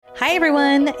Hi,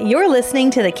 everyone. You're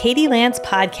listening to the Katie Lance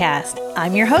Podcast.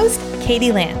 I'm your host,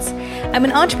 Katie Lance. I'm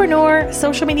an entrepreneur,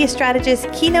 social media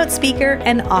strategist, keynote speaker,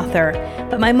 and author.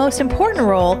 But my most important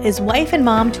role is wife and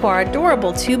mom to our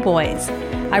adorable 2 boys.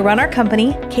 I run our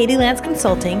company, Katie Lance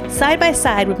Consulting, side by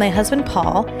side with my husband,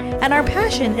 Paul, and our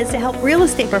passion is to help real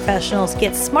estate professionals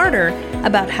get smarter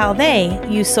about how they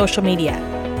use social media.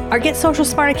 Our Get Social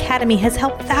Smart Academy has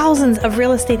helped thousands of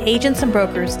real estate agents and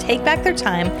brokers take back their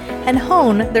time and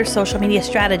hone their social media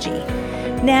strategy.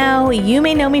 Now, you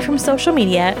may know me from social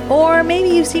media, or maybe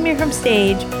you've seen me from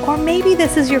stage, or maybe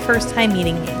this is your first time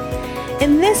meeting me.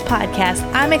 In this podcast,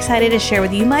 I'm excited to share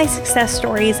with you my success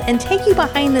stories and take you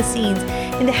behind the scenes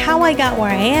into how I got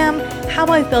where I am, how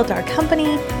I've built our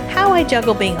company, how I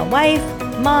juggle being a wife,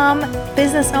 mom,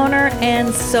 business owner,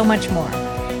 and so much more.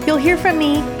 You'll hear from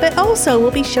me, but also we'll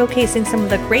be showcasing some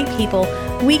of the great people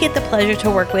we get the pleasure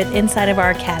to work with inside of our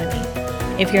academy.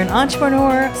 If you're an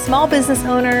entrepreneur, small business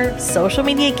owner, social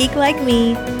media geek like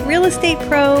me, real estate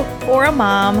pro, or a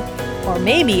mom, or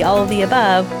maybe all of the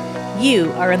above,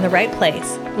 you are in the right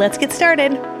place. Let's get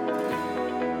started.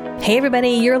 Hey everybody,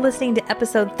 you're listening to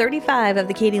episode 35 of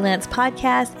the Katie Lance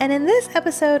Podcast, and in this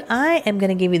episode, I am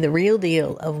going to give you the real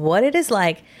deal of what it is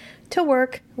like to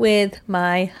work with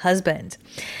my husband.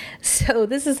 So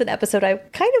this is an episode I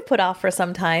kind of put off for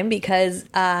some time because,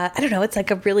 I don't know, it's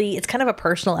kind of a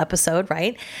personal episode,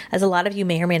 right? As a lot of you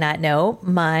may or may not know,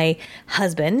 my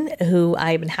husband, who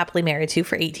I've been happily married to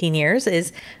for 18 years,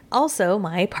 is also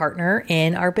my partner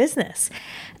in our business.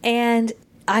 And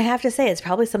I have to say, it's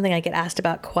probably something I get asked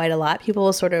about quite a lot. People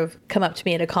will sort of come up to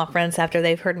me at a conference after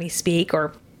they've heard me speak,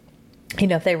 or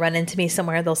if they run into me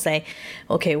somewhere, they'll say,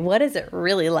 okay, what is it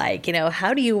really like?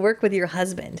 How do you work with your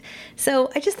husband? So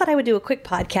I just thought I would do a quick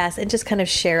podcast and just kind of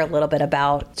share a little bit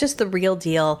about just the real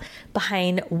deal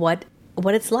behind what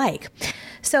it's like.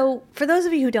 So for those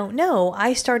of you who don't know,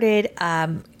 I started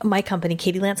my company,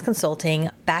 Katie Lance Consulting,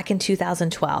 back in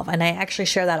 2012. And I actually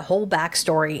share that whole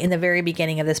backstory in the very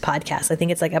beginning of this podcast. I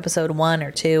think it's like episode 1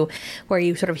 or 2, where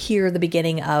you sort of hear the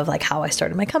beginning of like how I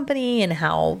started my company and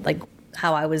how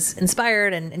I was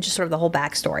inspired and just sort of the whole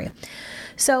backstory.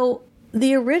 So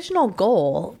the original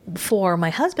goal for my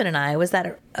husband and I was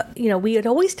that, we had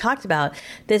always talked about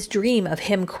this dream of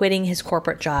him quitting his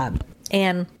corporate job.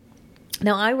 And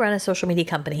now I run a social media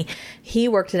company. He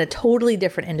worked in a totally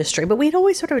different industry, but we'd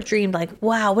always sort of dreamed like,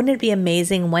 wow, wouldn't it be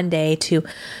amazing one day to,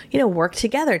 work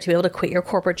together to be able to quit your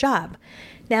corporate job?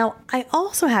 Now, I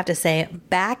also have to say,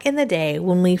 back in the day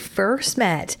when we first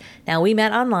met, now we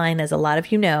met online, as a lot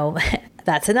of you know,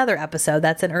 that's another episode.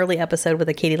 That's an early episode with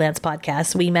the Katie Lance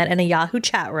Podcast. We met in a Yahoo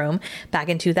chat room back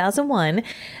in 2001.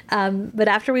 But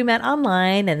after we met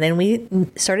online and then we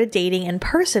started dating in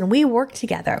person, we worked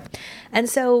together. And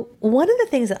so one of the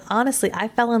things that honestly I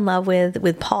fell in love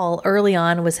with Paul early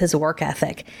on was his work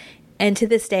ethic. And to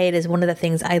this day, it is one of the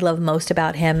things I love most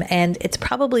about him. And it's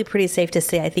probably pretty safe to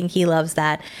say I think he loves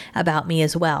that about me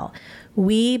as well.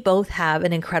 We both have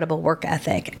an incredible work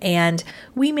ethic, and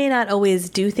we may not always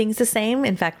do things the same.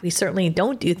 In fact, we certainly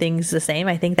don't do things the same.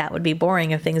 I think that would be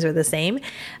boring if things were the same.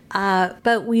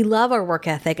 But we love our work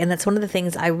ethic, and that's one of the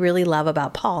things I really love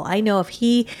about Paul. I know if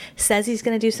he says he's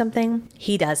going to do something,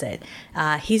 he does it.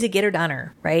 He's a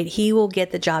getter-doner, right? He will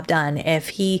get the job done. If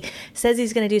he says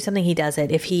he's going to do something, he does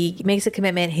it. If he makes a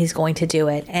commitment, he's going to do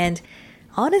it. And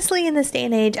honestly, in this day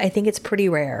and age, I think it's pretty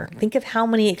rare. Think of how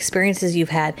many experiences you've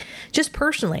had just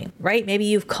personally, right? Maybe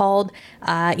you've called,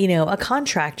 a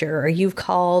contractor, or you've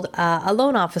called a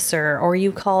loan officer, or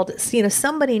you've called,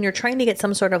 somebody, and you're trying to get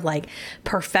some sort of like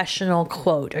professional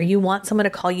quote, or you want someone to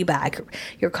call you back.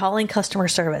 You're calling customer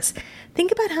service.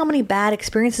 Think about how many bad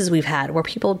experiences we've had where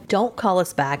people don't call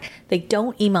us back. They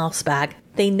don't email us back.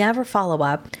 They never follow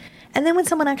up. And then when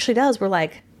someone actually does, we're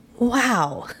like,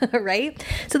 wow, right?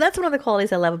 So that's one of the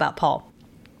qualities I love about Paul.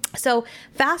 So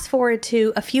fast forward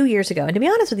to a few years ago, and to be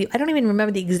honest with you, I don't even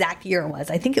remember the exact year it was.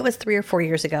 I think it was 3 or 4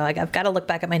 years ago. I've got to look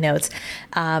back at my notes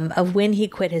of when he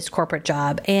quit his corporate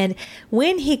job. And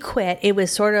when he quit, it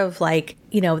was sort of like,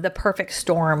 the perfect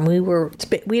storm.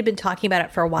 We had been talking about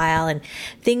it for a while, and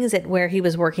things where he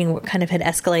was working kind of had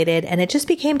escalated, and it just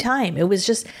became time. It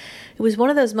was one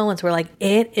of those moments where like,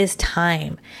 it is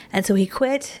time. And so he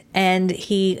quit and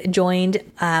he joined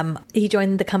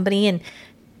the company. And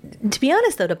to be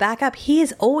honest though, to back up, he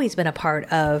has always been a part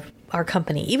of our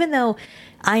company. Even though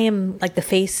I am like the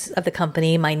face of the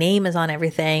company, my name is on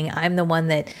everything. I'm the one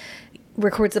that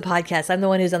records the podcast. I'm the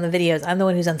one who's on the videos. I'm the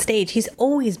one who's on stage. He's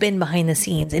always been behind the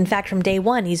scenes. In fact, from day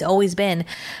one, he's always been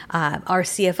our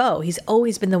CFO. He's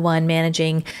always been the one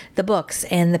managing the books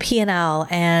and the P&L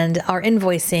and our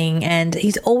invoicing. And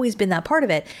he's always been that part of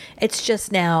it. It's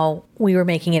just now we were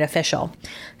making it official.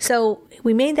 So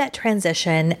we made that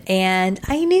transition, and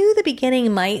I knew the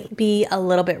beginning might be a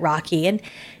little bit rocky, and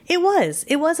it was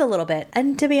a little bit.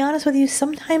 And to be honest with you,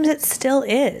 sometimes it still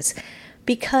is,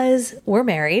 because we're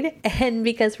married and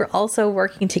because we're also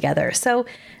working together. So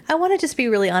I want to just be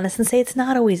really honest and say it's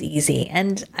not always easy.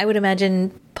 And I would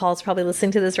imagine Paul's probably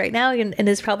listening to this right now and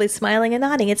is probably smiling and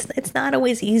nodding. It's not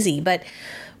always easy, but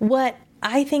what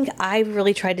I think I've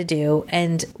really tried to do,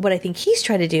 and what I think he's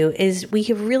tried to do, is we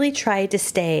have really tried to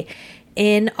stay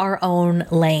in our own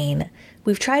lane.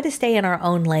 We've tried to stay in our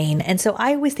own lane. And so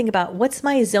I always think about what's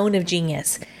my zone of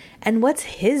genius and what's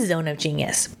his zone of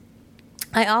genius.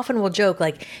 I often will joke,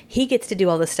 like, he gets to do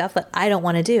all the stuff that I don't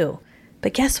want to do.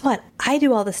 But guess what? I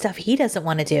do all the stuff he doesn't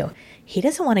want to do. He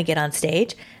doesn't want to get on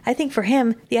stage. I think for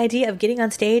him, the idea of getting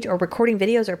on stage or recording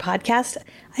videos or podcasts,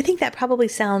 I think that probably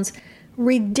sounds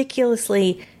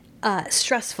ridiculously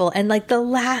stressful and like the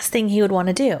last thing he would want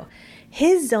to do.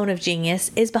 His zone of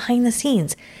genius is behind the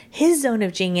scenes. His zone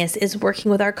of genius is working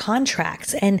with our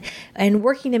contracts and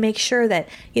working to make sure that,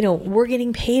 we're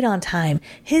getting paid on time.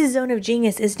 His zone of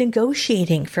genius is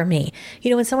negotiating for me.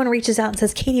 When someone reaches out and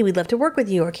says, Katie, we'd love to work with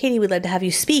you, or Katie, we'd love to have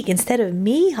you speak, instead of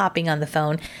me hopping on the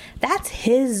phone, that's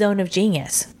his zone of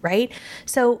genius, right?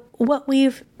 So what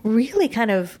we've really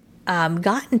kind of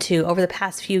gotten to over the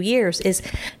past few years is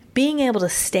being able to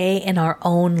stay in our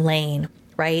own lane.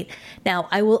 Right? Now,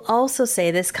 I will also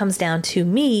say this comes down to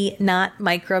me not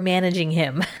micromanaging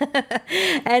him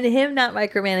and him not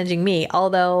micromanaging me,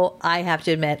 although I have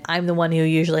to admit I'm the one who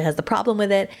usually has the problem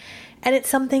with it. And it's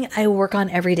something I work on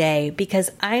every day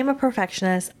because I am a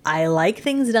perfectionist. I like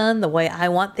things done the way I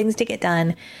want things to get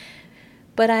done.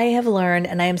 But I have learned,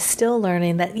 and I am still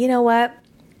learning, that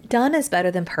done is better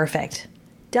than perfect.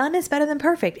 Done is better than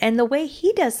perfect. And the way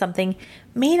he does something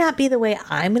may not be the way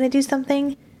I'm going to do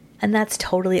something. And that's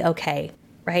totally okay,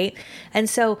 right? And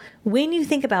so when you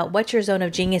think about what your zone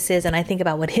of genius is, and I think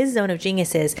about what his zone of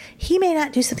genius is, he may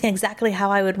not do something exactly how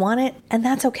I would want it, and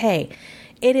that's okay.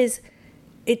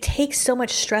 It takes so much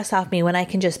stress off me when I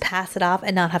can just pass it off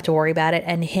and not have to worry about it,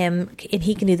 and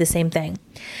he can do the same thing.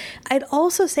 I'd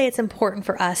also say it's important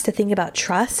for us to think about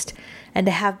trust and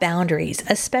to have boundaries,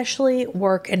 especially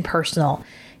work and personal.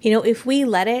 If we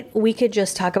let it, we could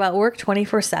just talk about work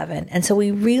 24/7. And so we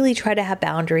really try to have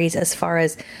boundaries as far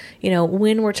as,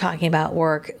 when we're talking about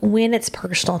work, when it's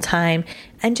personal time,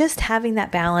 and just having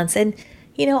that balance. And,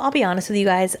 I'll be honest with you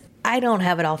guys, I don't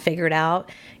have it all figured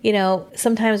out.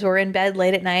 Sometimes we're in bed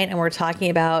late at night and we're talking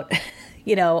about,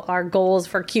 our goals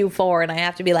for Q4. And I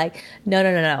have to be like, no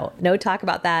talk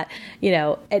about that,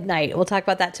 at night. We'll talk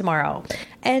about that tomorrow.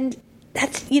 And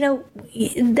that's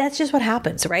just what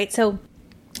happens, right? So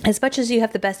as much as you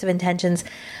have the best of intentions,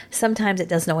 sometimes it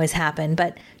doesn't always happen,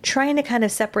 but trying to kind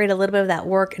of separate a little bit of that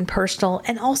work and personal,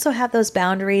 and also have those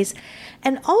boundaries.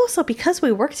 And also, because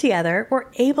we work together, we're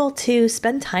able to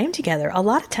spend time together, a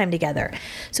lot of time together.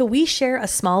 So we share a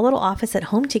small little office at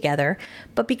home together,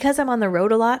 but because I'm on the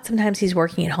road a lot, sometimes he's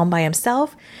working at home by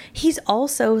himself. He's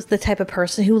also the type of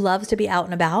person who loves to be out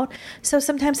and about. So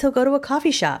sometimes he'll go to a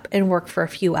coffee shop and work for a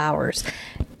few hours.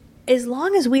 As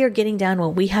long as we are getting done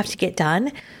what we have to get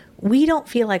done, we don't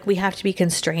feel like we have to be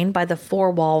constrained by the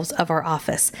four walls of our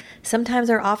office.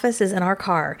 Sometimes our office is in our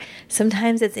car.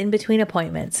 Sometimes it's in between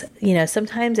appointments.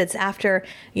 Sometimes it's after,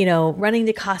 running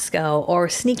to Costco or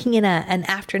sneaking in an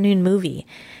afternoon movie.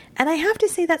 And I have to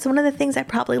say that's one of the things I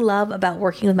probably love about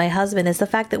working with my husband is the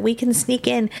fact that we can sneak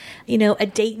in, a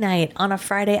date night on a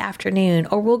Friday afternoon,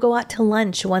 or we'll go out to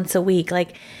lunch once a week.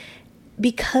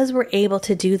 Because we're able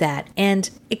to do that. And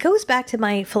it goes back to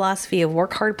my philosophy of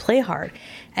work hard, play hard.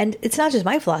 And it's not just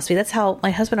my philosophy. That's how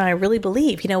my husband and I really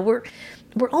believe. We're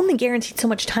only guaranteed so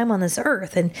much time on this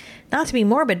earth. And not to be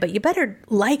morbid, but you better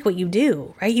like what you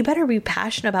do, right? You better be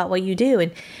passionate about what you do.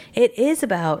 And it is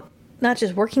about not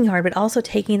just working hard, but also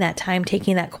taking that time,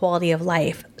 taking that quality of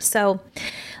life. So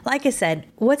like I said,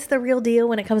 what's the real deal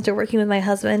when it comes to working with my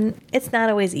husband? It's not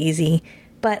always easy.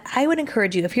 But I would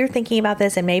encourage you, if you're thinking about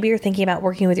this and maybe you're thinking about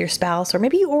working with your spouse, or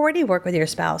maybe you already work with your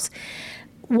spouse,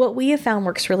 what we have found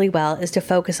works really well is to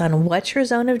focus on what's your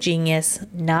zone of genius,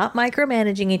 not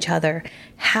micromanaging each other,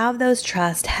 have those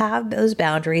trust, have those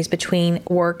boundaries between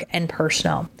work and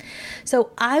personal.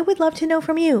 So I would love to know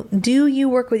from you, do you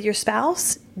work with your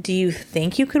spouse? Do you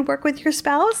think you could work with your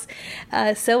spouse?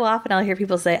 So often I'll hear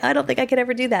people say, I don't think I could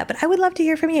ever do that, but I would love to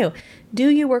hear from you. Do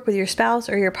you work with your spouse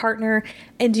or your partner?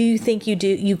 And do you think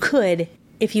you could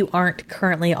if you aren't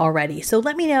currently already? So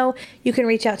let me know. You can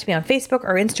reach out to me on Facebook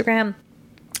or Instagram.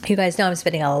 You guys know I'm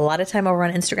spending a lot of time over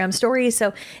on Instagram stories.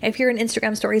 So if you're an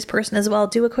Instagram stories person as well,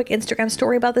 do a quick Instagram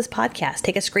story about this podcast.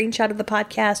 Take a screenshot of the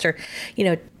podcast, or,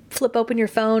 flip open your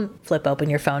phone.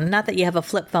 Not that you have a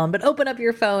flip phone, but open up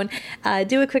your phone,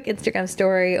 do a quick Instagram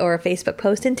story or a Facebook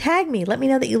post and tag me. Let me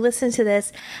know that you listen to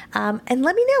this. And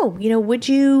let me know,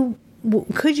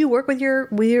 could you work with your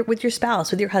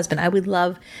spouse, with your husband? I would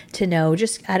love to know,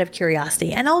 just out of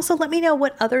curiosity. And also let me know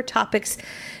what other topics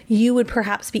you would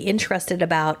perhaps be interested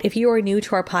about. If you are new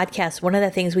to our podcast, one of the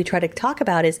things we try to talk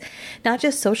about is not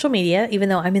just social media, even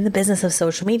though I'm in the business of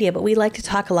social media, but we like to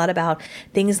talk a lot about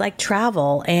things like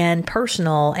travel and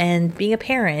personal and being a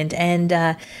parent and,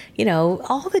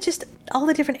 all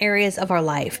the different areas of our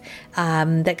life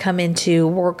that come into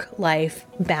work-life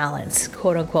balance,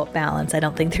 quote unquote balance. I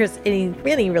don't think there's any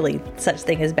really such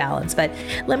thing as balance, but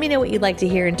let me know what you'd like to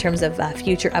hear in terms of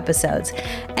future episodes.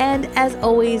 And as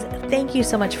always, thank you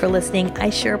so much for listening. I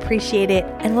sure appreciate it.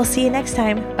 And we'll see you next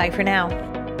time. Bye for now.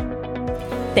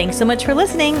 Thanks so much for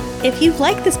listening. If you've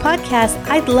liked this podcast,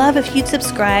 I'd love if you'd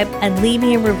subscribe and leave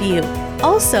me a review.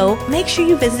 Also, make sure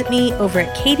you visit me over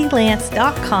at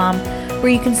katielance.com,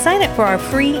 where you can sign up for our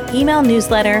free email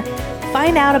newsletter,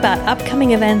 find out about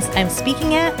upcoming events I'm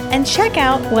speaking at, and check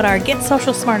out what our Get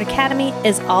Social Smart Academy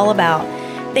is all about.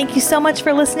 Thank you so much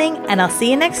for listening, and I'll see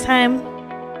you next time.